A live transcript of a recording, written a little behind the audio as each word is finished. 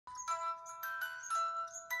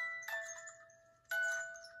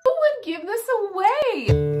give this away.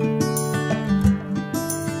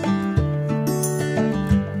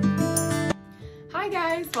 Hi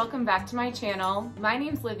guys, welcome back to my channel. My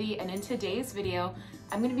name's Livy, and in today's video,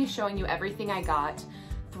 I'm going to be showing you everything I got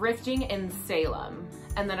thrifting in Salem,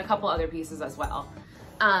 and then a couple other pieces as well.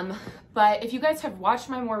 But if you guys have watched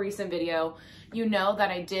my more recent video, you know that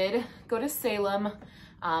I did go to Salem.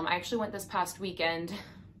 I actually went this past weekend.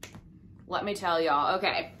 Let me tell y'all.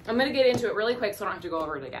 Okay, I'm gonna get into it really quick so I don't have to go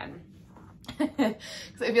over it again. Because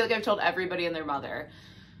I feel like I've told everybody and their mother.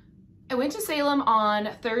 I went to Salem on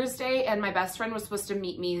Thursday, and my best friend was supposed to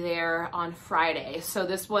meet me there on Friday. So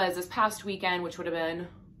this was this past weekend, which would have been,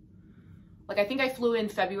 like, I think I flew in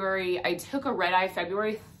February. I took a red-eye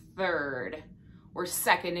February 3rd or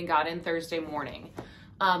 2nd and got in Thursday morning.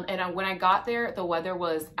 And when I got there, the weather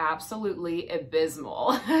was absolutely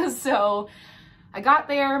abysmal. So I got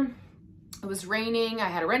there. It was raining. I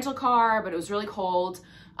had a rental car, but it was really cold.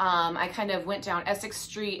 I kind of went down Essex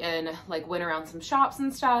Street and like went around some shops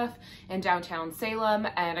and stuff in downtown Salem.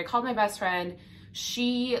 And I called my best friend.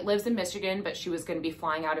 She lives in Michigan, but she was going to be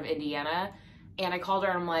flying out of Indiana. And I called her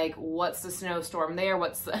and I'm like, what's the snowstorm there?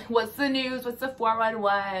 What's the news? What's the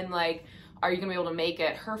 411? Like, are you gonna be able to make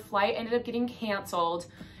it? Her flight ended up getting canceled,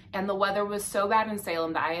 and the weather was so bad in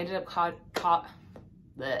Salem that I ended up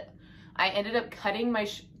cutting my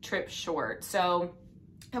trip short. So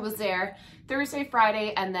I was there Thursday,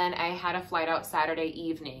 Friday, and then I had a flight out Saturday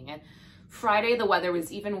evening. Friday, the weather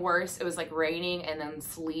was even worse. It was like raining and then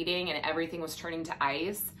sleeting, and everything was turning to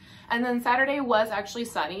ice. And then Saturday was actually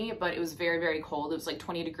sunny, but it was very, very cold. It was like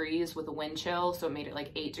 20 degrees with a wind chill, so it made it like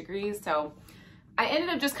 8 degrees. So I ended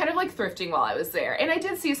up just kind of like thrifting while I was there. And I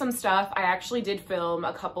did see some stuff. I actually did film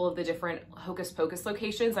a couple of the different Hocus Pocus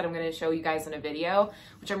locations that I'm going to show you guys in a video,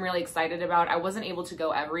 which I'm really excited about. I wasn't able to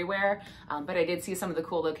go everywhere, but I did see some of the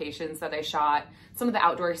cool locations that I shot, some of the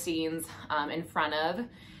outdoor scenes in front of.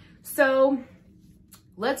 So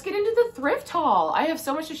let's get into the thrift haul. I have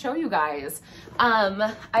so much to show you guys.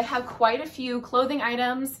 I have quite a few clothing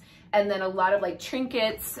items, and then a lot of like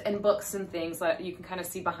trinkets and books and things that you can kind of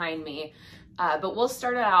see behind me. But we'll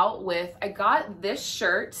start it out with, I got this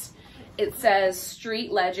shirt. It says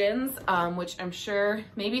Street Legends, which I'm sure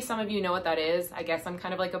maybe some of you know what that is. I guess I'm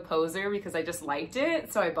kind of like a poser because I just liked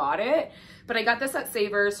it, so I bought it. But I got this at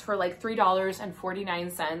Savers for like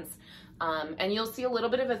 $3.49. And you'll see a little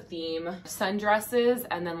bit of a theme, sundresses,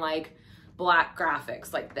 and then like black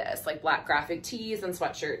graphics like this, like black graphic tees and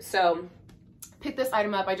sweatshirts. So picked this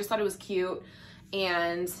item up. I just thought it was cute,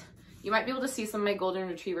 and you might be able to see some of my golden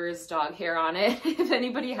retriever's dog hair on it. If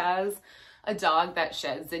anybody has a dog that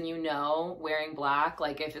sheds, then you know wearing black,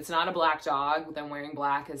 like if it's not a black dog, then wearing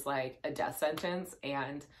black is like a death sentence.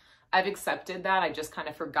 And I've accepted that. I just kind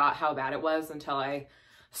of forgot how bad it was until I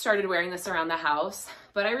started wearing this around the house.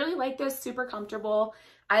 But I really like this, super comfortable.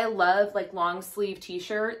 I love like long sleeve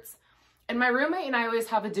t-shirts. And my roommate and I always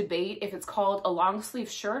have a debate if it's called a long sleeve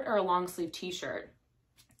shirt or a long sleeve t-shirt.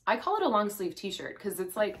 I call it a long sleeve t-shirt because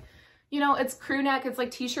it's like, you know, it's crew neck, it's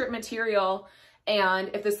like t-shirt material. And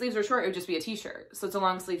if the sleeves were short, it would just be a t-shirt. So it's a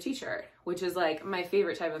long sleeve t-shirt, which is like my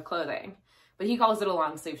favorite type of clothing. But he calls it a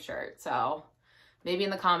long sleeve shirt. So maybe in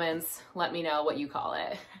the comments, let me know what you call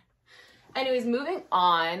it. Anyways, moving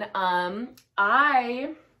on.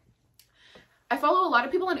 I follow a lot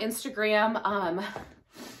of people on Instagram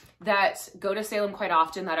that go to Salem quite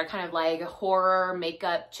often that are kind of like horror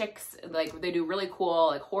makeup chicks. Like they do really cool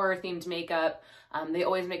like horror themed makeup. They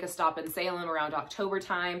always make a stop in Salem around October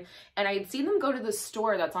time. And I had seen them go to the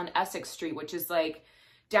store that's on Essex Street, which is like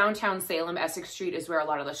downtown Salem. Essex Street is where a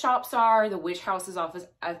lot of the shops are. The witch house is off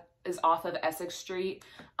of Essex Street.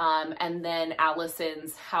 And then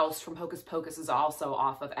Allison's house from Hocus Pocus is also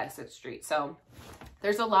off of Essex Street. So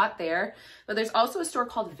there's a lot there, but there's also a store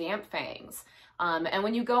called Vamp Fangs. And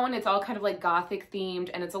when you go in, it's all kind of like gothic themed,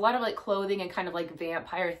 and it's a lot of like clothing and kind of like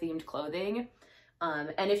vampire themed clothing.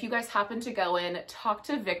 And if you guys happen to go in, talk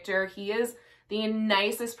to Victor. He is the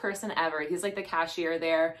nicest person ever. He's like the cashier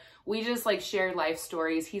there. We just like shared life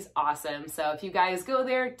stories. He's awesome. So if you guys go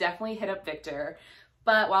there, definitely hit up Victor.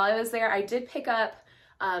 But while I was there, I did pick up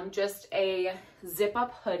just a zip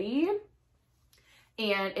up hoodie,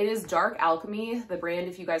 and it is Dark Alchemy, the brand.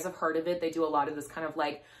 If you guys have heard of it, they do a lot of this kind of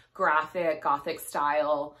like graphic gothic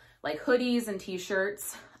style, like hoodies and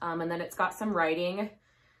t-shirts. And then it's got some writing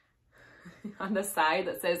on the side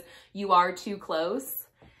that says, "You are too close,"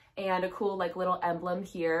 and a cool like little emblem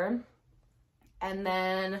here. And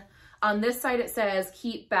then on this side, it says,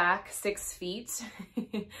 "Keep back 6 feet."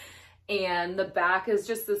 And the back is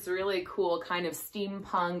just this really cool kind of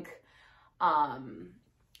steampunk,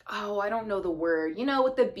 oh, I don't know the word, you know,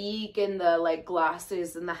 with the beak and the like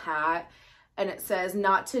glasses and the hat, and it says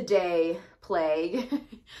 "Not today, plague."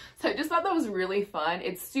 So I just thought that was really fun.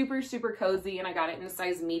 It's super, super cozy, and I got it in a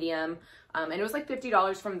size medium. And it was like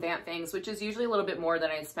 $50 from Vamp Things, which is usually a little bit more than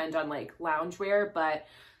I spend on like loungewear, but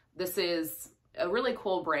this is a really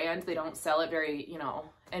cool brand. They don't sell it very, you know,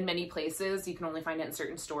 in many places. You can only find it in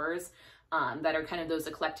certain stores that are kind of those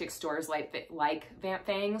eclectic stores like Vamp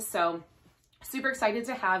Things. So super excited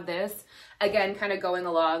to have this. Again, kind of going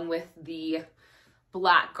along with the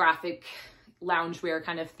black graphic loungewear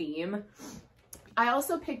kind of theme. I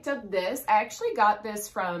also picked up this. I actually got this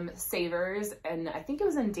from Savers, and I think it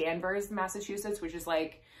was in Danvers, Massachusetts, which is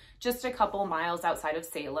like just a couple miles outside of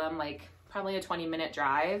Salem, like probably a 20-minute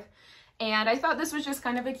drive. And I thought this was just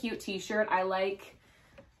kind of a cute t-shirt. I like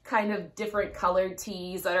kind of different colored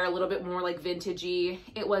tees that are a little bit more like vintagey.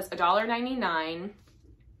 It was $1.99,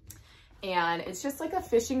 and it's just like a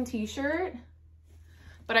fishing t-shirt,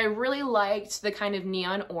 but I really liked the kind of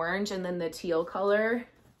neon orange and then the teal color.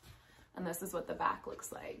 And this is what the back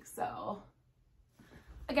looks like. So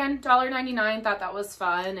again, $1.99, thought that was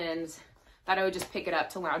fun, and thought I would just pick it up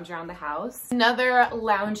to lounge around the house. Another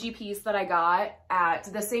loungy piece that I got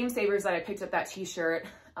at the same Savers that I picked up that t-shirt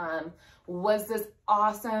was this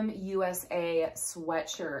awesome USA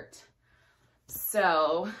sweatshirt.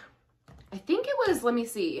 So I think it was, let me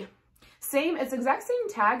see, it's exact same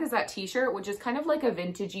tag as that t-shirt, which is kind of like a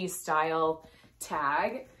vintagey style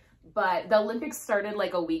tag. But the Olympics started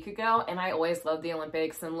like a week ago, and I always love the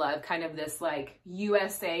Olympics and love kind of this like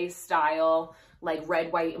USA style, like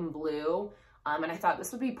red, white, and blue. And I thought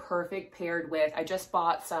this would be perfect paired with, I just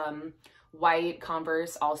bought some white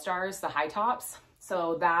Converse All-Stars, the high tops.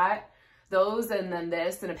 So those and then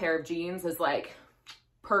this and a pair of jeans is like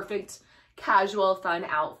perfect casual fun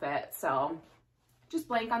outfit. So just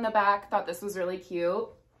blank on the back, thought this was really cute.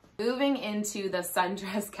 Moving into the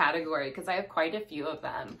sundress category, because I have quite a few of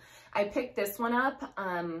them. I picked this one up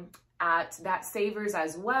at that Savers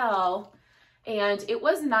as well, and it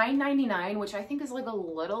was $9.99, which I think is like a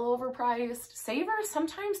little overpriced. Savers,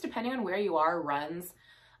 sometimes depending on where you are, runs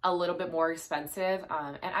a little bit more expensive,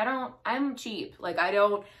 and I'm cheap. Like, I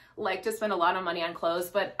don't like to spend a lot of money on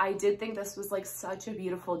clothes, but I did think this was like such a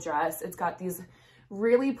beautiful dress. It's got these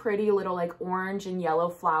really pretty little like orange and yellow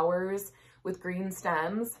flowers with green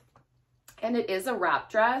stems, and it is a wrap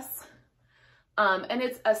dress. And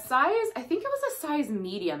it's a size, I think it was a size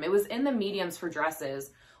medium. It was in the mediums for dresses,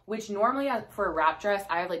 which normally for a wrap dress,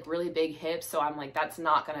 I have like really big hips. So I'm like, that's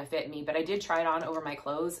not gonna fit me. But I did try it on over my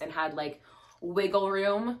clothes and had like wiggle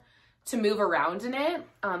room to move around in it.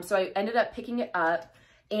 So I ended up picking it up,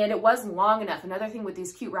 and it was long enough. Another thing with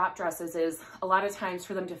these cute wrap dresses is a lot of times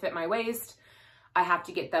for them to fit my waist, I have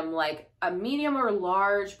to get them like a medium or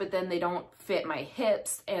large, but then they don't fit my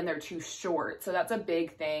hips and they're too short. So that's a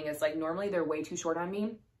big thing. It's like normally they're way too short on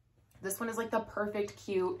me. This one is like the perfect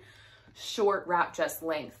cute short wrap dress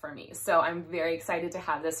length for me. So I'm very excited to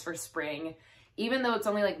have this for spring. Even though it's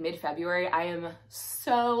only like mid-February, I am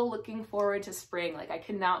so looking forward to spring. Like, I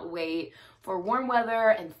cannot wait for warm weather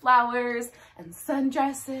and flowers and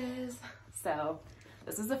sundresses. So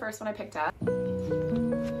this is the first one I picked up.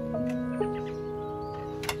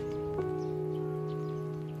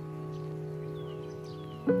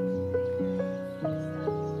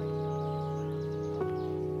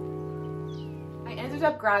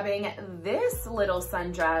 Up grabbing this little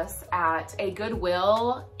sundress at a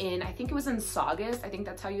Goodwill in, I think it was in Saugus. I think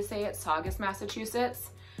that's how you say it, Saugus, Massachusetts.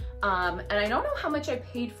 And I don't know how much I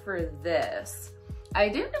paid for this. I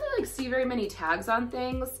didn't really like see very many tags on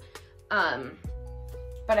things, but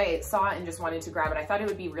I saw it and just wanted to grab it. I thought it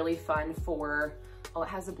would be really fun for, oh, it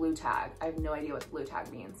has a blue tag. I have no idea what the blue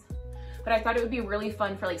tag means. But I thought it would be really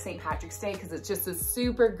fun for like St. Patrick's Day, because it's just a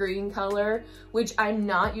super green color, which I'm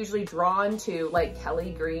not usually drawn to, like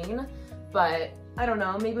Kelly green, but I don't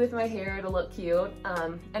know, maybe with my hair it'll look cute.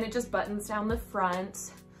 And it just buttons down the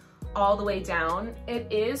front all the way down. It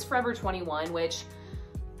is Forever 21, which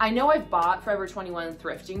I know I've bought Forever 21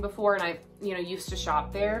 thrifting before, and I've, you know, used to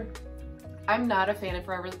shop there. I'm not a fan of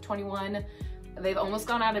Forever 21. They've almost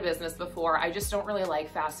gone out of business before. I just don't really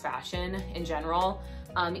like fast fashion in general.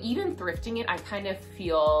 Even thrifting it, I kind of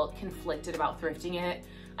feel conflicted about thrifting it.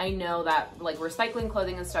 I know that like recycling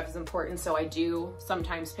clothing and stuff is important, so I do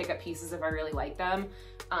sometimes pick up pieces if I really like them.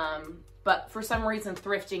 But for some reason,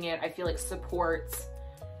 thrifting it, I feel like supports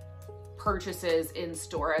purchases in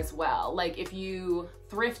store as well. Like if you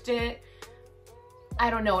thrift it, I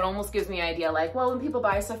don't know, it almost gives me an idea like, well, when people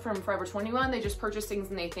buy stuff from Forever 21, they just purchase things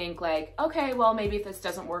and they think like, okay, well, maybe if this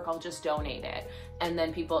doesn't work, I'll just donate it. And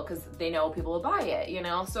then people, because they know people will buy it, you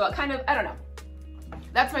know? So it kind of, I don't know.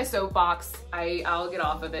 that's my soapbox. I'll get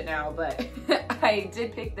off of it now, but I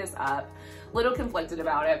did pick this up. Little conflicted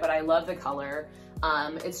about it, but I love the color.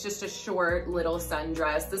 It's just a short little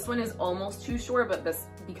sundress. This one is almost too short, but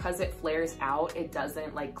because it flares out, it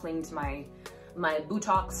doesn't like cling to my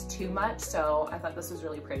buttocks too much. So I thought this was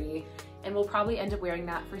really pretty, and we'll probably end up wearing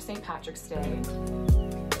that for St. Patrick's Day.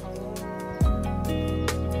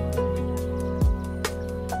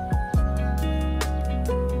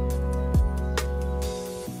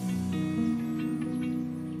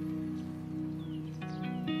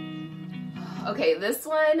 Okay, this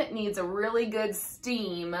one needs a really good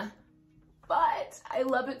steam, but I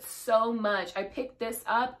love it so much. I picked this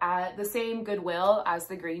up at the same Goodwill as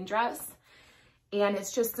the green dress, and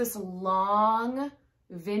it's just this long,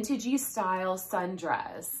 vintagey style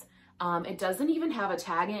sundress. It doesn't even have a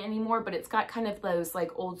tag in it anymore, but it's got kind of those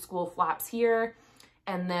like old school flaps here,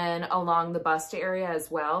 and then along the bust area as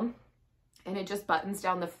well. And it just buttons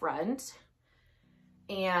down the front.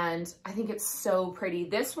 And I think it's so pretty.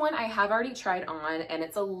 This one I have already tried on, and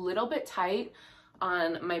it's a little bit tight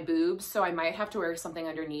on my boobs, so I might have to wear something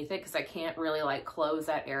underneath it because I can't really like close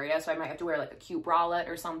that area. So I might have to wear like a cute bralette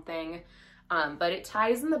or something. But it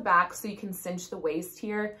ties in the back so you can cinch the waist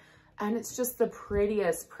here. And it's just the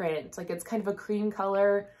prettiest print. Like, it's kind of a cream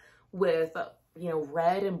color with, you know,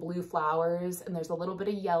 red and blue flowers, and there's a little bit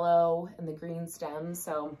of yellow and the green stems.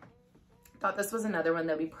 So I thought this was another one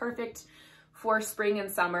that would be perfect for spring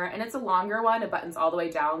and summer. And it's a longer one. It buttons all the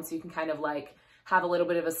way down, so you can kind of like have a little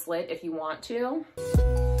bit of a slit if you want to.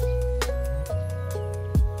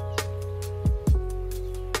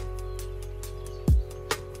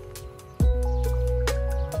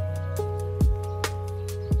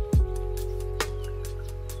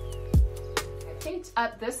 I picked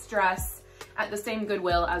up this dress at the same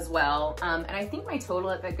Goodwill as well. And I think my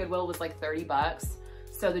total at that Goodwill was like 30 bucks.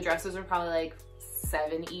 So the dresses were probably like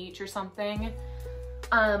 $7 each or something.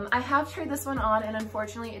 I have tried this one on, and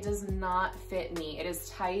unfortunately it does not fit me. It is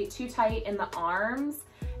tight, too tight in the arms,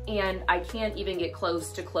 and I can't even get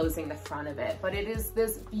close to closing the front of it. But it is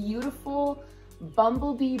this beautiful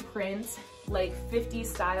bumblebee print, like 50s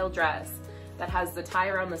style dress that has the tie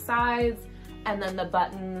around the sides and then the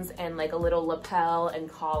buttons and like a little lapel and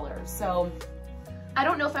collar. So I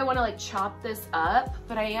don't know if I want to like chop this up,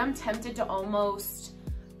 but I am tempted to almost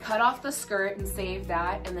cut off the skirt and save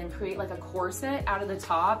that, and then create like a corset out of the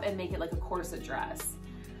top and make it like a corset dress.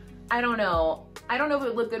 I don't know if it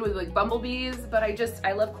would look good with like bumblebees, but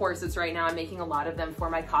I love corsets right now. I'm making a lot of them for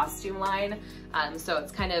my costume line. So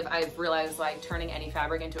it's kind of, I've realized like turning any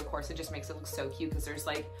fabric into a corset just makes it look so cute, because there's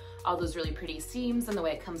like all those really pretty seams and the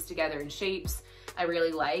way it comes together in shapes I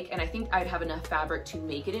really like. And I think I'd have enough fabric to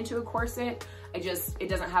make it into a corset. It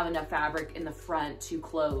doesn't have enough fabric in the front to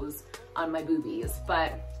close on my boobies.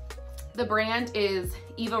 But the brand is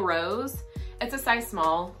Eva Rose. It's a size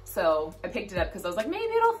small, so I picked it up because I was like,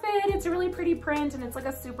 maybe it'll fit. It's a really pretty print, and it's like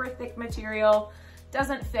a super thick material.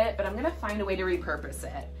 Doesn't fit, but I'm gonna find a way to repurpose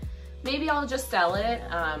it. Maybe I'll just sell it,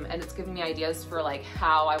 and it's giving me ideas for like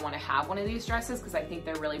how I wanna have one of these dresses, because I think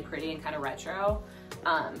they're really pretty and kind of retro.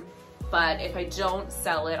 But if I don't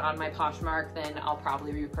sell it on my Poshmark, then I'll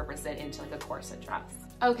probably repurpose it into like a corset dress.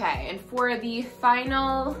 Okay, and for the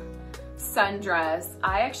final sundress,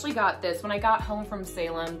 I actually got this when I got home from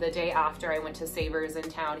Salem the day after I went to Savers in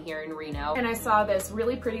town here in Reno, and I saw this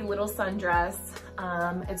really pretty little sundress.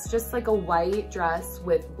 It's just like a white dress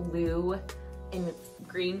with blue and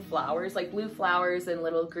green flowers, like blue flowers and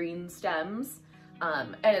little green stems.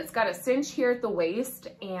 And it's got a cinch here at the waist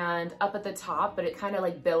and up at the top, but it kind of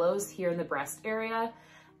like billows here in the breast area,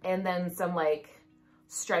 and then some like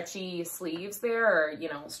stretchy sleeves there, or, you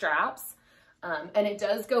know, straps. And it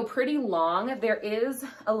does go pretty long. There is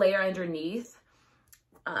a layer underneath,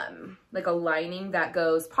 like a lining that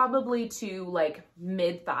goes probably to like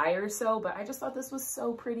mid-thigh or so, but I just thought this was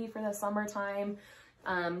so pretty for the summertime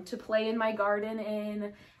to play in my garden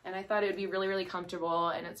in, and I thought it would be really, really comfortable,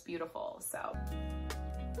 and it's beautiful, so.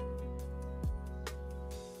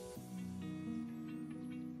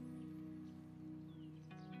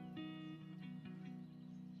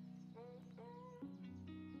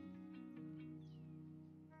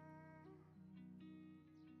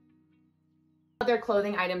 Other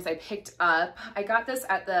clothing items I picked up. I got this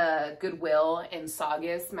at the Goodwill in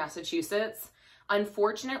Saugus, Massachusetts.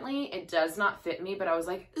 Unfortunately, it does not fit me, but I was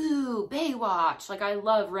like, ooh, Baywatch. Like, I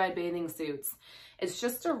love red bathing suits. It's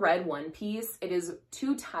just a red one piece. It is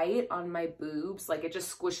too tight on my boobs. Like, it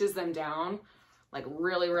just squishes them down like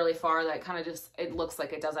really, really far. That kind of just, it looks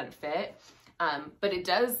like it doesn't fit. But it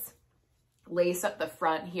does lace up the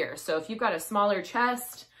front here. So if you've got a smaller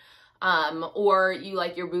chest, or you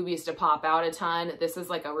like your boobies to pop out a ton, this is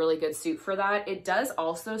like a really good suit for that. It does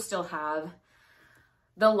also still have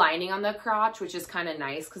the lining on the crotch, which is kind of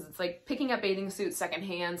nice because it's like picking up bathing suits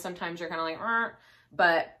secondhand. Sometimes you're kind of like,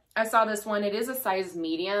 but I saw this one. It is a size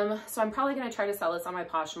medium, so I'm probably going to try to sell this on my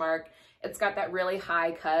Poshmark. It's got that really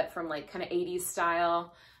high cut from like kind of 80s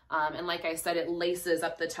style. And like I said, it laces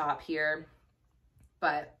up the top here,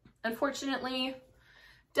 but unfortunately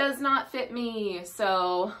does not fit me.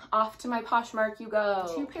 So off to my Poshmark you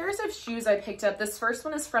go. 2 pairs of shoes I picked up. This first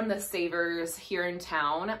one is from the Savers here in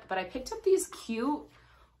town, but I picked up these cute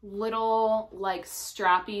little like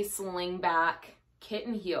strappy slingback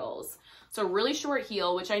kitten heels. So really short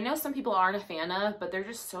heel, which I know some people aren't a fan of, but they're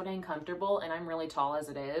just so dang comfortable, and I'm really tall as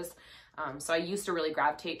it is. So I used to really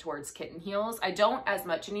gravitate towards kitten heels. I don't as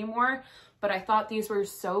much anymore, but I thought these were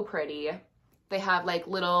so pretty. They have like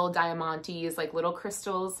little diamantes, like little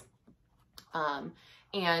crystals,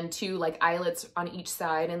 and 2 like eyelets on each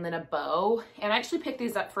side and then a bow. And I actually picked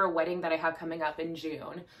these up for a wedding that I have coming up in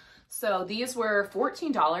June. So these were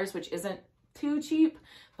 $14, which isn't too cheap,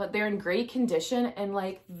 but they're in great condition and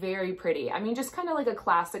like very pretty. I mean, just kind of like a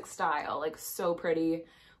classic style, like so pretty,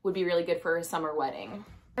 would be really good for a summer wedding.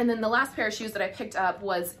 And then the last pair of shoes that I picked up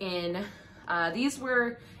was in, these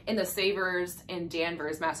were in the Savers in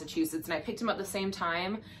Danvers, Massachusetts, and I picked them up the same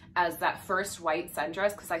time as that first white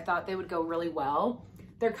sundress because I thought they would go really well.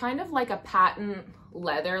 They're kind of like a patent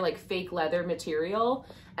leather, like fake leather material,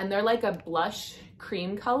 and they're like a blush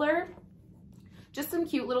cream color. Just some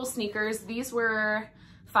cute little sneakers. These were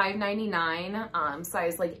 $5.99,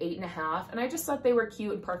 size like 8.5, and I just thought they were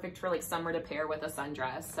cute and perfect for like summer to pair with a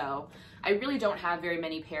sundress. So I really don't have very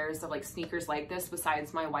many pairs of like sneakers like this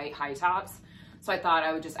besides my white high tops. So I thought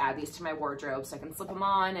I would just add these to my wardrobe so I can slip them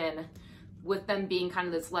on, and with them being kind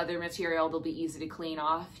of this leather material, they'll be easy to clean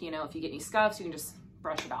off. You know, if you get any scuffs, you can just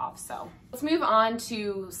brush it off. So let's move on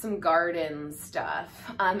to some garden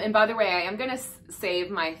stuff. And by the way, I am gonna save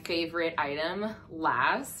my favorite item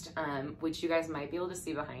last, which you guys might be able to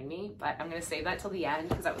see behind me, but I'm gonna save that till the end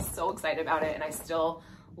because I was so excited about it and I still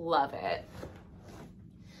love it.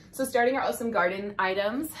 So starting out with some garden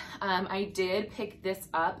items, I did pick this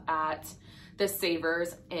up at the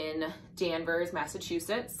Savers in Danvers,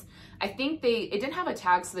 Massachusetts. I think it didn't have a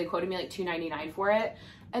tag, so they quoted me like $2.99 for it.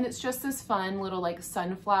 And it's just this fun little like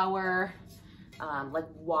sunflower, like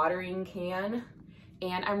watering can.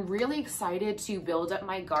 And I'm really excited to build up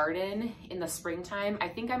my garden in the springtime. I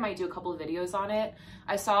think I might do a couple of videos on it.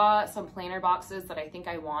 I saw some planter boxes that I think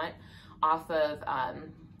I want off of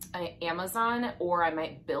Amazon, or I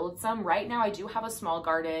might build some. Right now I do have a small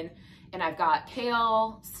garden and I've got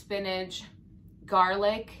kale, spinach,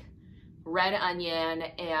 garlic, red onion,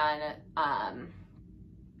 and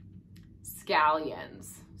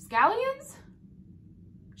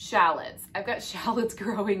shallots. I've got shallots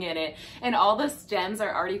growing in it, and all the stems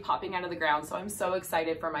are already popping out of the ground. So I'm so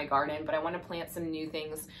excited for my garden, but I want to plant some new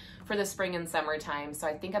things for the spring and summertime. So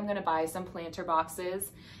I think I'm going to buy some planter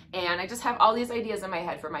boxes, and I just have all these ideas in my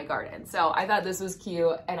head for my garden. So I thought this was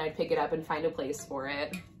cute and I'd pick it up and find a place for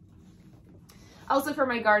it. Also for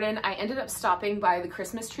my garden, I ended up stopping by the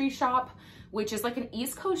Christmas tree shop, which is like an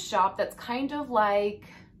East Coast shop that's kind of like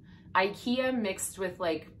IKEA mixed with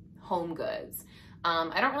like home goods.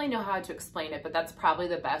 I don't really know how to explain it, but that's probably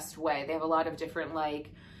the best way. They have a lot of different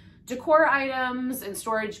like decor items and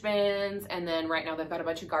storage bins, and then right now they've got a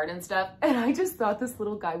bunch of garden stuff, and I just thought this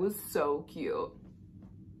little guy was so cute.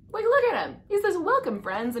 Like, look at him. He says, "Welcome,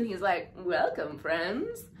 friends," and he's like, "Welcome,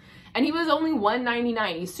 friends." And he was only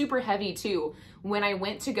 $1.99. He's super heavy too. When I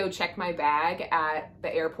went to go check my bag at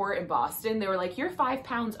the airport in Boston, they were like, "You're 5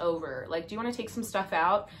 pounds over. Like, do you want to take some stuff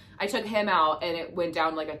out?" I took him out and it went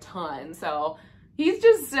down like a ton. So he's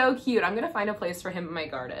just so cute. I'm going to find a place for him in my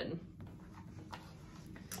garden.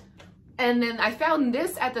 And then I found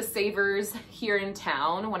this at the Savers here in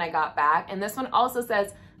town when I got back. And this one also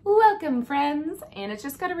says, "Welcome, friends." And it's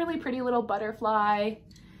just got a really pretty little butterfly.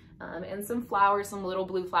 And some flowers, some little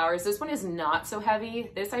blue flowers. This one is not so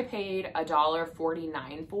heavy. This I paid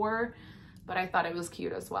 $1.49 for, but I thought it was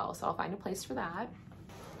cute as well. So I'll find a place for that.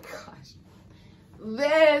 Gosh.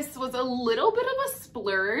 This was a little bit of a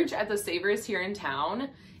splurge at the Savers here in town.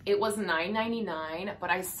 It was $9.99,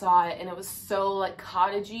 but I saw it and it was so like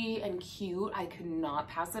cottagey and cute. I could not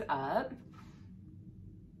pass it up.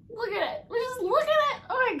 Look at it. Just look at it.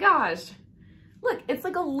 Oh my gosh. Look, it's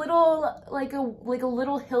like a little, like a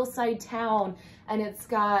little hillside town, and it's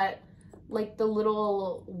got like the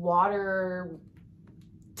little water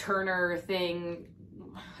turner thing.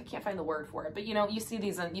 I can't find the word for it, but you know, you see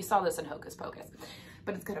these, you saw this in Hocus Pocus,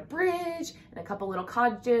 but it's got a bridge and a couple little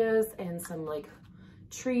cottages and some like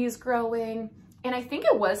trees growing. And I think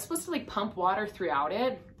it was supposed to like pump water throughout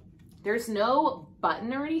it. There's no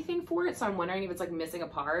button or anything for it, so I'm wondering if it's like missing a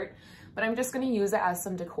part, but I'm just gonna use it as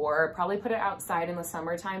some decor. Probably put it outside in the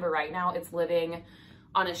summertime, but right now it's living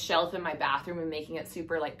on a shelf in my bathroom and making it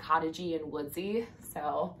super like cottagey and woodsy.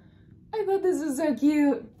 So I thought this was so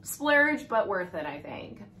cute. Splurge, but worth it, I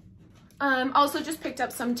think. Also just picked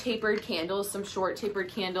up some tapered candles, some short tapered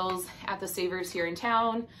candles at the Savers here in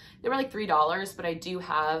town. They were like $3, but I do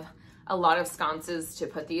have a lot of sconces to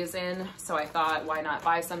put these in. So I thought, why not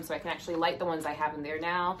buy some so I can actually light the ones I have in there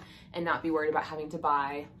now and not be worried about having to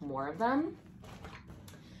buy more of them.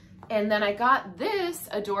 And then I got this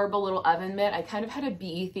adorable little oven mitt. I kind of had a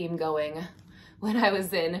bee theme going when I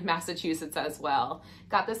was in Massachusetts as well.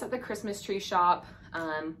 Got this at the Christmas tree shop,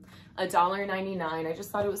 $1.99. I just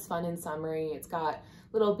thought it was fun and summery. It's got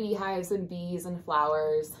little beehives and bees and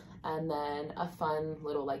flowers, and then a fun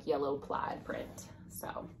little like yellow plaid print.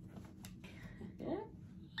 So yeah.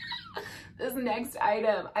 This next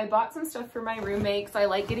item, I bought some stuff for my roommate because I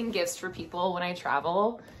like getting gifts for people when I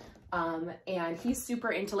travel. And he's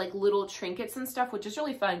super into like little trinkets and stuff, which is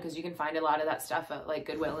really fun because you can find a lot of that stuff at like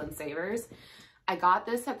Goodwill and Savers. I got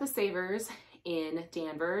this at the Savers in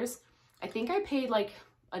Danvers. I think I paid like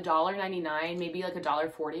 $1.99, maybe like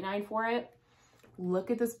 $1.49 for it. Look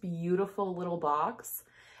at this beautiful little box.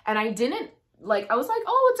 And I didn't like, I was like,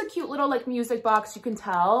 oh, it's a cute little like music box, you can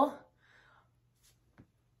tell.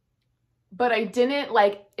 But I didn't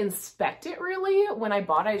like inspect it really when I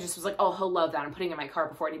bought it. I just was like, oh, he'll love that. I'm putting it in my cart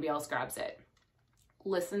before anybody else grabs it.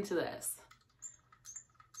 Listen to this.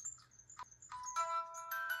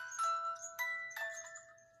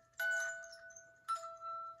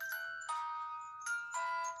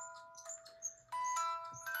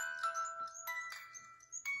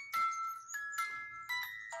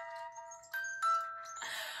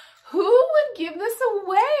 Who would give this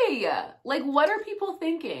away? Like, what are people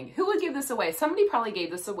thinking? Who would give this away? Somebody probably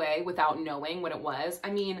gave this away without knowing what it was. I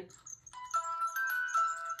mean,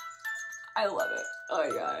 I love it. Oh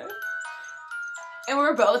my God. And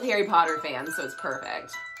we're both Harry Potter fans, so it's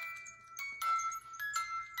perfect.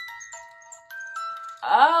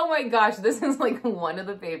 Oh my gosh, this is like one of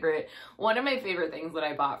my favorite things that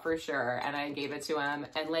I bought for sure. And I gave it to him,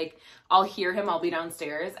 and like, I'll hear him, I'll be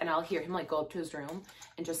downstairs and I'll hear him like go up to his room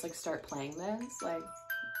and just like start playing this, like,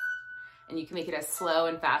 and you can make it as slow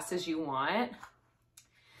and fast as you want.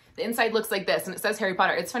 The inside looks like this and it says Harry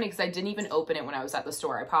Potter. It's funny because I didn't even open it when I was at the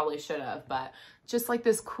store. I probably should have, but just like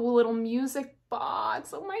this cool little music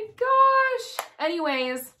box. Oh my gosh.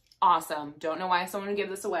 Anyways, awesome. Don't know why someone would give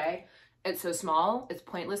this away. It's so small, it's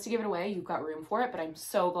pointless to give it away. You've got room for it, but I'm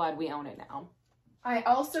so glad we own it now. I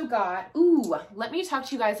also got, let me talk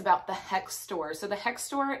to you guys about the Hex store. So the Hex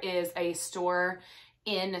store is a store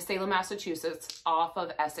in Salem, Massachusetts off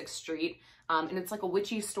of Essex Street. And it's like a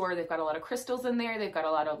witchy store. They've got a lot of crystals in there. They've got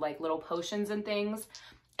a lot of like little potions and things.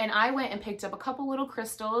 And I went and picked up a couple little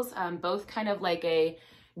crystals, both kind of like a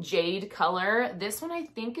jade color. This one I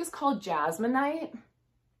think is called Jasminite.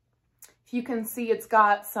 You can see it's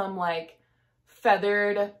got some like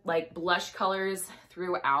feathered like blush colors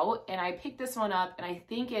throughout, and I picked this one up and I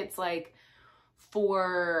think it's like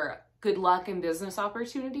for good luck and business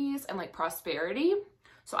opportunities and like prosperity.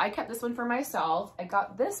 So I kept this one for myself. I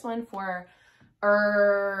got this one for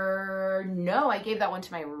no, I gave that one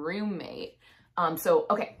to my roommate. So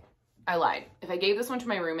okay, I lied. If I gave this one to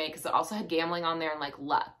my roommate, because it also had gambling on there and like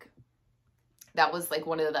luck. That was like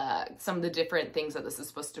some of the different things that this is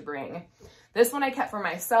supposed to bring. This one I kept for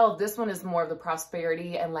myself. This one is more of the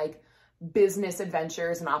prosperity and like business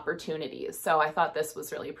adventures and opportunities. So I thought this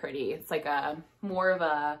was really pretty. It's like more of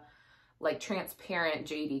a like transparent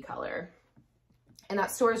jadey color. And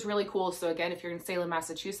that store is really cool. So again, if you're in Salem,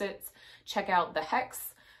 Massachusetts, check out the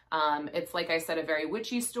Hex. It's like I said, a very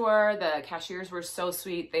witchy store. The cashiers were so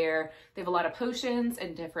sweet there. They have a lot of potions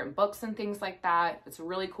and different books and things like that. It's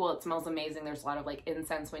really cool. It smells amazing. There's a lot of like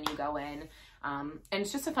incense when you go in. And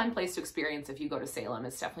it's just a fun place to experience if you go to Salem.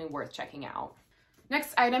 It's definitely worth checking out.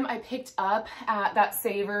 Next item I picked up at that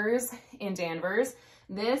Savers in Danvers.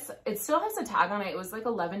 It still has a tag on it. It was like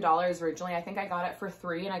 $11 originally. I think I got it for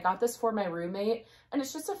 $3, and I got this for my roommate. And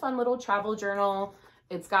it's just a fun little travel journal.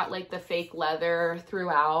 It's got like the fake leather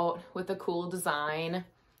throughout with a cool design.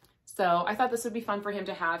 So I thought this would be fun for him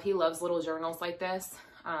to have. He loves little journals like this.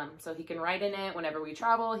 So he can write in it whenever we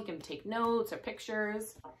travel. He can take notes or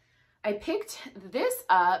pictures. I picked this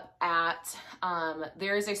up at,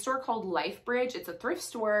 there's a store called Lifebridge. It's a thrift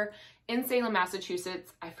store in Salem,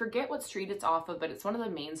 Massachusetts. I forget what street it's off of, but it's one of the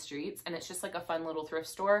main streets, and it's just like a fun little thrift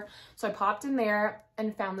store. So I popped in there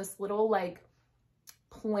and found this little like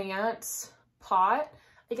plant pot.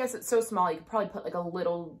 I guess it's so small, you could probably put like a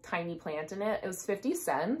little tiny plant in it. It was 50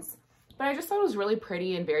 cents, but I just thought it was really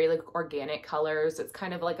pretty and very like organic colors. It's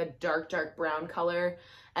kind of like a dark, dark brown color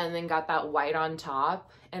and then got that white on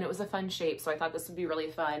top, and it was a fun shape. So I thought this would be really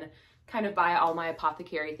fun, kind of buy all my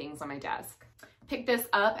apothecary things on my desk. Picked this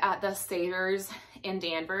up at the Savers in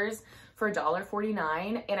Danvers for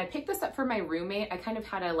 $1.49, and I picked this up for my roommate. I kind of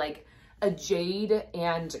had a jade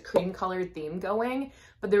and cream colored theme going,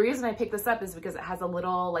 but the reason I picked this up is because it has a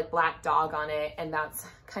little like black dog on it, and that's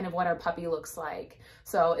kind of what our puppy looks like.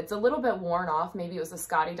 So it's a little bit worn off. Maybe it was a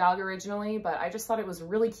Scotty dog originally, but I just thought it was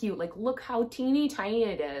really cute. Like, look how teeny tiny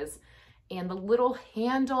it is, and the little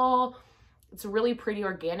handle, it's really pretty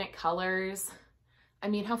organic colors. I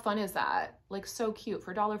mean, how fun is that? Like, so cute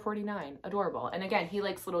for $1.49, adorable. And again, he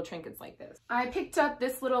likes little trinkets like this. I picked up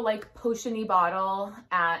this little like potion-y bottle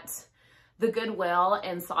at the Goodwill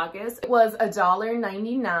in Saugus. It was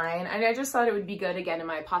 $1.99, and I just thought it would be good again in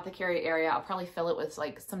my apothecary area. I'll probably fill it with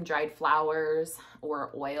like some dried flowers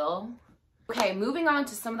or oil. Okay, moving on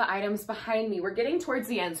to some of the items behind me. We're getting towards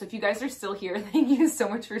the end, so if you guys are still here, thank you so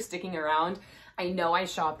much for sticking around. I know I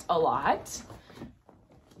shopped a lot.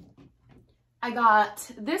 I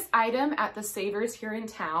got this item at the Savers here in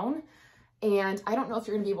town, and I don't know if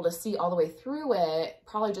you're gonna be able to see all the way through it,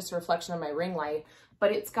 probably just a reflection of my ring light,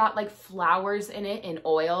 but it's got like flowers in it in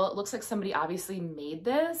oil. It looks like somebody obviously made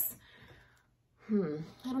this. I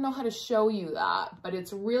don't know how to show you that, but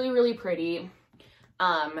it's really, really pretty.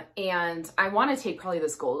 And I want to take probably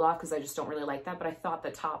this gold off because I just don't really like that, but I thought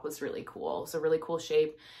the top was really cool. It's a really cool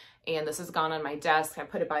shape. And this has gone on my desk. I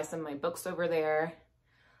put it by some of my books over there.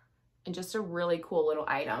 And just a really cool little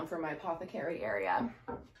item for my apothecary area.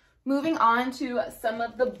 Moving on to some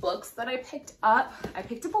of the books that I picked up. I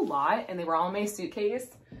picked up a lot, and they were all in my suitcase,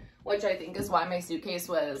 which I think is why my suitcase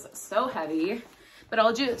was so heavy. But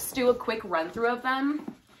I'll just do a quick run through of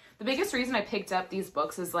them. The biggest reason I picked up these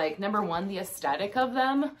books is like, number one, the aesthetic of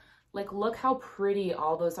them. Like, look how pretty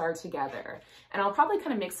all those are together. And I'll probably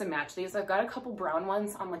kind of mix and match these. I've got a couple brown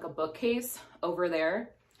ones on like a bookcase over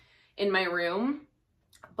there in my room.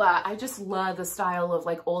 But I just love the style of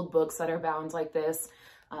like old books that are bound like this.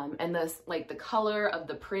 And this, like the color of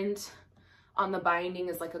the print on the binding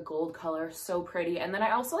is like a gold color, so pretty. And then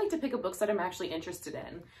I also like to pick up books that I'm actually interested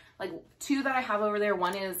in. Like two that I have over there,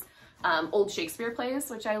 one is old Shakespeare plays,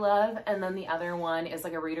 which I love. And then the other one is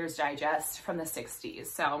like a Reader's Digest from the 60s.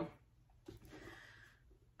 So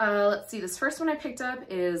let's see, this first one I picked up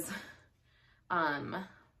is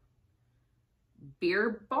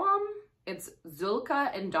Beer Bomb. It's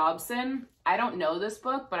Zulka and Dobson. I don't know this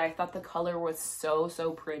book, but I thought the color was so,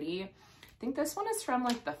 so pretty. I think this one is from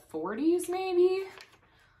like the 40s, maybe.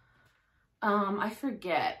 I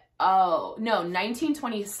forget. Oh, no,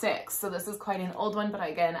 1926. So this is quite an old one, but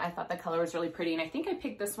again, I thought the color was really pretty. And I think I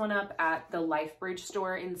picked this one up at the Lifebridge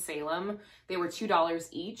store in Salem. They were $2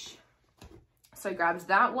 each. So I grabbed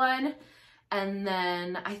that one. And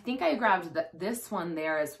then I think I grabbed this one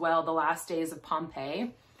there as well, The Last Days of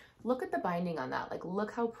Pompeii. Look at the binding on that. Like,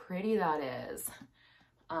 look how pretty that is.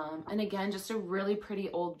 And again, just a really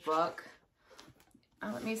pretty old book.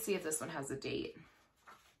 Let me see if this one has a date.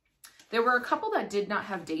 There were a couple that did not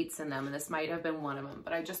have dates in them, and this might have been one of them,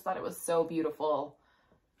 but I just thought it was so beautiful.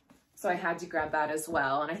 So I had to grab that as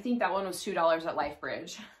well. And I think that one was $2 at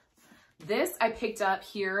Lifebridge. This I picked up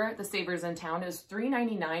here at the Savers in town. It was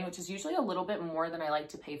 $3.99, which is usually a little bit more than I like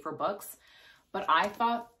to pay for books. But I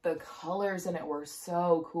thought the colors in it were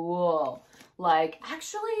so cool. Like,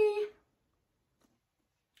 actually,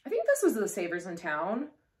 I think this was the Savers in town.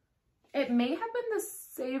 It may have been the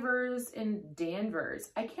Savers in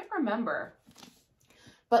Danvers. I can't remember.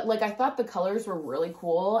 But like, I thought the colors were really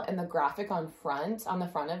cool, and the graphic on the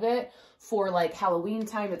front of it for like Halloween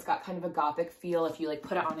time, it's got kind of a gothic feel if you like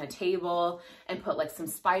put it on a table and put like some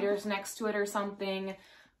spiders next to it or something.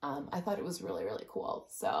 I thought it was really, really cool.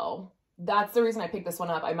 So that's the reason I picked this one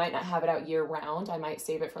up. I might not have it out year round. I might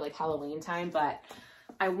save it for like Halloween time, but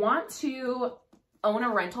I want to own a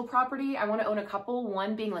rental property. I want to own a couple,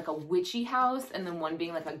 one being like a witchy house and then one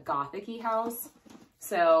being like a gothic-y house.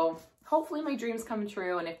 So hopefully my dreams come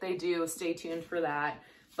true, and if they do, stay tuned for that.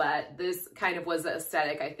 But this kind of was the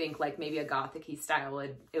aesthetic. I think like maybe a gothic-y style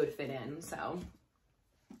it would fit in. So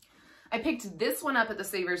I picked this one up at the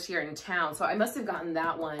Savers here in town. So I must have gotten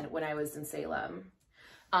that one when I was in Salem.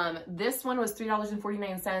 This one was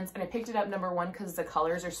 $3.49, and I picked it up number one because the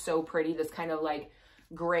colors are so pretty. This kind of like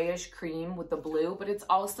grayish cream with the blue, but it's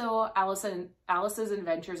also Alice's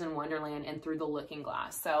Adventures in Wonderland and Through the Looking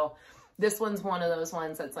Glass. So this one's one of those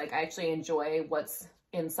ones that's like, I actually enjoy what's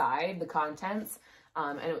inside, the contents.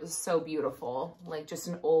 And it was so beautiful, like just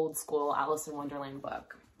an old school Alice in Wonderland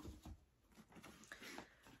book.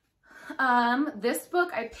 This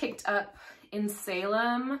book I picked up in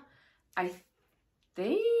Salem, I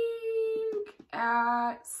think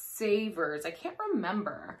at Savers. I can't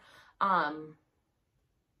remember. I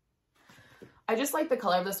just like the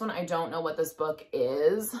color of this one. I don't know what this book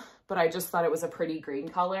is, but I just thought it was a pretty green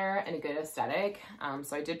color and a good aesthetic.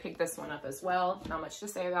 So I did pick this one up as well. Not much to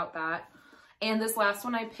say about that. And this last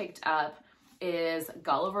one I picked up is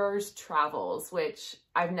Gulliver's Travels, which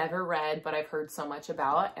I've never read, but I've heard so much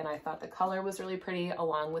about. And I thought the color was really pretty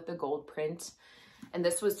along with the gold print. And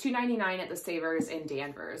this was $2.99 at the Savers in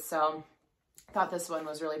Danvers. So I thought this one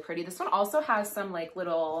was really pretty. This one also has some like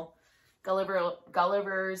little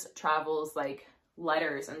Gulliver's Travels like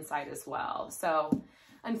letters inside as well. So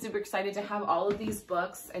I'm super excited to have all of these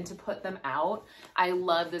books and to put them out. I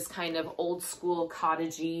love this kind of old school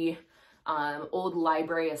cottagey, old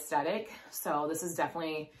library aesthetic. So this is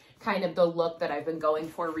definitely kind of the look that I've been going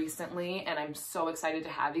for recently. And I'm so excited to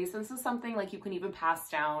have these. This is something like you can even pass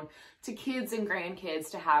down to kids and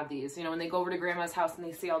grandkids to have these, you know, when they go over to grandma's house and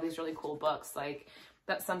they see all these really cool books, like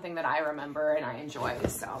that's something that I remember and I enjoy.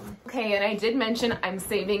 So, okay. And I did mention I'm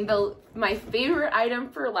saving my favorite item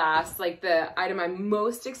for last, like the item I'm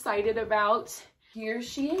most excited about. Here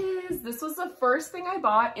she is. This was the first thing I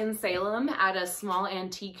bought in Salem at a small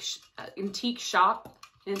antique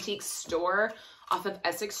store off of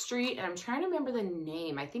Essex Street. And I'm trying to remember the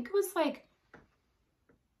name. I think it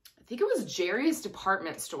was Jerry's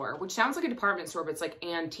Department Store, which sounds like a department store, but it's like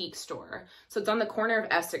antique store. So it's on the corner of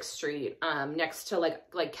Essex Street, next to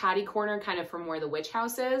like Caddy Corner, kind of from where the witch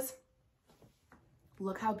house is.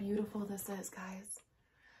 Look how beautiful this is, guys.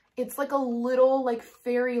 It's like a little like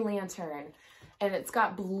fairy lantern, and it's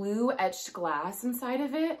got blue etched glass inside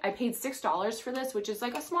of it. I paid $6 for this, which is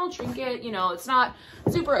like a small trinket. You know, it's not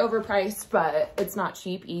super overpriced, but it's not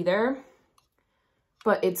cheap either.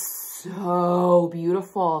 But it's so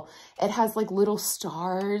beautiful. It has like little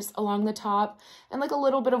stars along the top and like a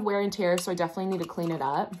little bit of wear and tear, so I definitely need to clean it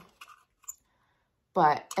up.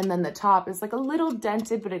 And then the top is like a little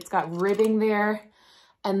dented, but it's got ribbing there.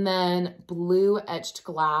 And then blue etched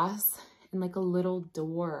glass and like a little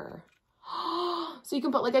door. So you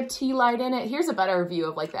can put like a tea light in it. Here's a better view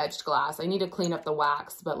of like the etched glass. I need to clean up the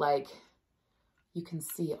wax, but like you can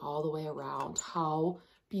see all the way around. How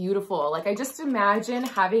beautiful. Like I just imagine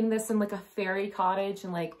having this in like a fairy cottage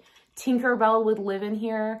and like Tinkerbell would live in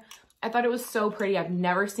here. I thought it was so pretty. I've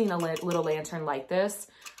never seen a little lantern like this.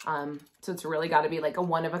 So it's really got to be like a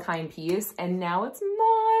one-of-a-kind piece. And now it's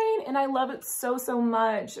mine and I love it so, so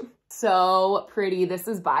much. So pretty. This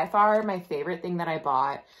is by far my favorite thing that I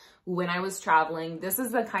bought when I was traveling. This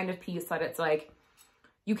is the kind of piece that it's like,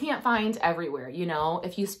 you can't find everywhere, you know,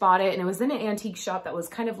 if you spot it. And it was in an antique shop that was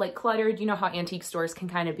kind of like cluttered. You know how antique stores can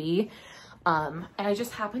kind of be. And I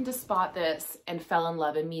just happened to spot this and fell in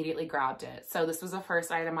love, immediately grabbed it. So this was the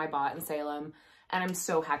first item I bought in Salem. And I'm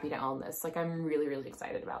so happy to own this. Like I'm really, really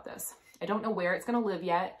excited about this. I don't know where it's going to live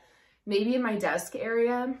yet. Maybe in my desk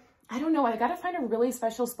area. I don't know. I got to find a really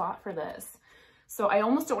special spot for this. So I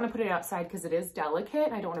almost don't want to put it outside because it is delicate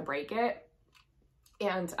and I don't want to break it.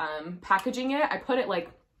 And packaging it, I put it like,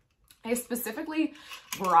 I specifically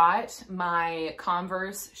brought my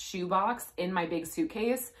Converse shoebox in my big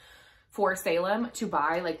suitcase for Salem to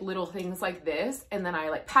buy like little things like this. And then I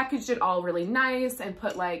like packaged it all really nice and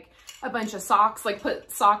put like a bunch of socks, like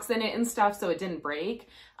put socks in it and stuff so it didn't break.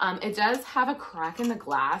 It does have a crack in the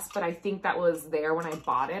glass, but I think that was there when I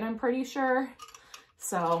bought it, I'm pretty sure.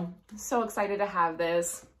 So excited to have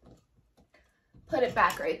this. Put it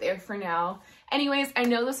back right there for now. Anyways, I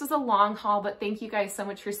know this was a long haul, but thank you guys so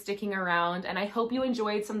much for sticking around. And I hope you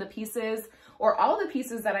enjoyed some of the pieces or all the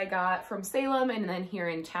pieces that I got from Salem and then here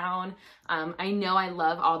in town. I know I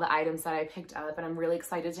love all the items that I picked up and I'm really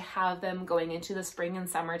excited to have them going into the spring and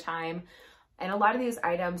summertime. And a lot of these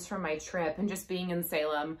items from my trip and just being in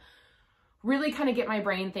Salem really kind of get my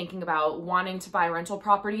brain thinking about wanting to buy rental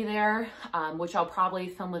property there, which I'll probably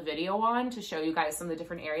film a video on to show you guys some of the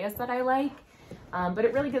different areas that I like. But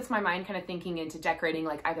it really gets my mind kind of thinking into decorating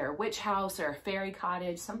like either a witch house or a fairy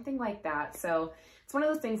cottage, something like that. So it's one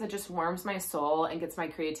of those things that just warms my soul and gets my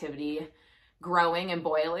creativity growing and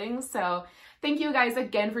boiling. So thank you guys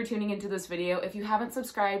again for tuning into this video. If you haven't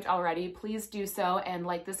subscribed already, please do so and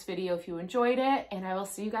like this video if you enjoyed it. And I will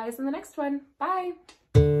see you guys in the next one. Bye.